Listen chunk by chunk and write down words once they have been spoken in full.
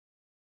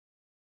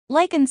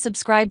Like and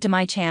subscribe to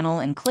my channel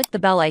and click the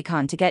bell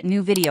icon to get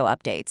new video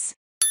updates.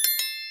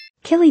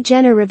 Kylie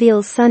Jenner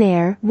reveals son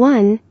Aire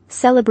 1,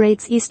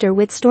 celebrates Easter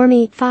with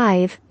Stormi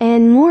 5,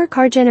 and more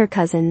Karjenner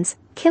cousins.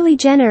 Kylie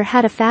Jenner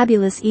had a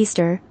fabulous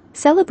Easter,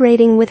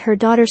 celebrating with her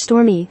daughter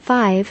Stormi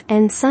 5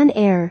 and son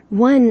Aire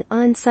 1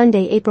 on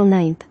Sunday, April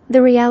 9th.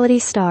 The reality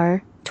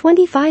star,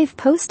 25,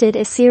 posted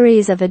a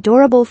series of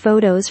adorable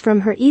photos from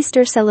her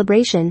Easter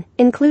celebration,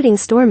 including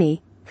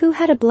Stormi, who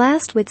had a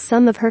blast with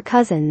some of her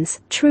cousins,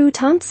 True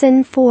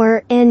Thompson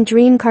 4 and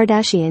Dream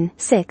Kardashian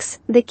 6.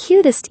 The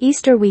cutest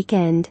Easter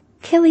weekend,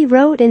 Kylie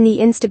wrote in the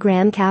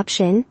Instagram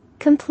caption,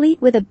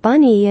 complete with a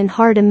bunny and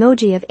heart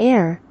emoji of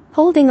Aire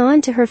holding on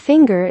to her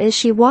finger as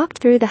she walked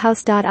through the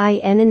house.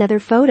 In another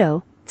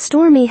photo,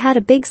 Stormi had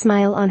a big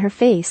smile on her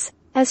face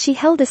as she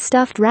held a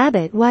stuffed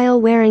rabbit while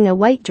wearing a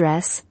white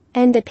dress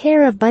and a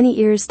pair of bunny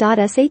ears.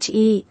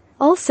 She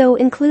also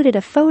included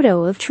a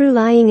photo of True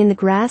lying in the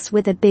grass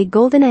with a big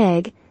golden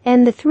egg,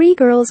 and the three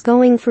girls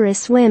going for a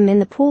swim in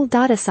the pool.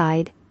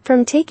 Aside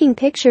from taking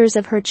pictures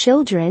of her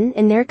children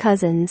and their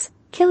cousins,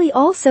 Kylie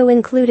also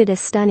included a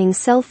stunning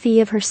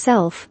selfie of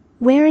herself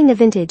wearing a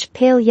vintage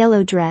pale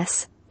yellow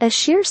dress, a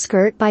sheer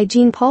skirt by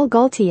Jean Paul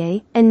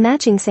Gaultier, and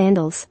matching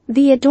sandals.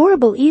 The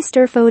adorable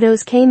Easter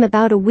photos came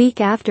about a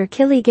week after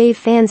Kylie gave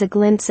fans a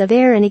glimpse of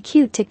Aire in a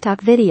cute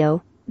TikTok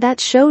video that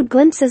showed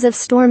glimpses of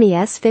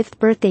Stormi's 5th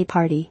birthday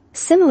party.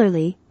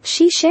 Similarly,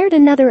 she shared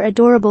another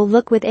adorable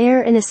look with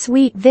Aire in a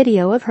sweet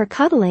video of her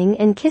cuddling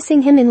and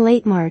kissing him in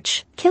late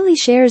March. Kylie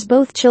shares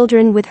both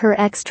children with her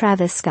ex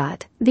Travis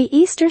Scott. The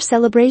Easter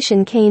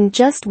celebration came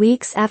just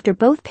weeks after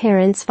both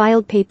parents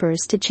filed papers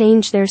to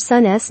change their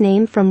son's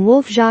name from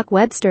Wolf Jacques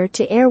Webster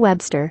to Aire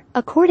Webster.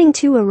 According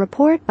to a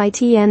report by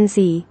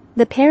TMZ,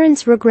 the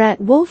parents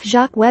regret Wolf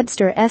Jacques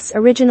Webster's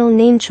original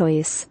name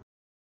choice.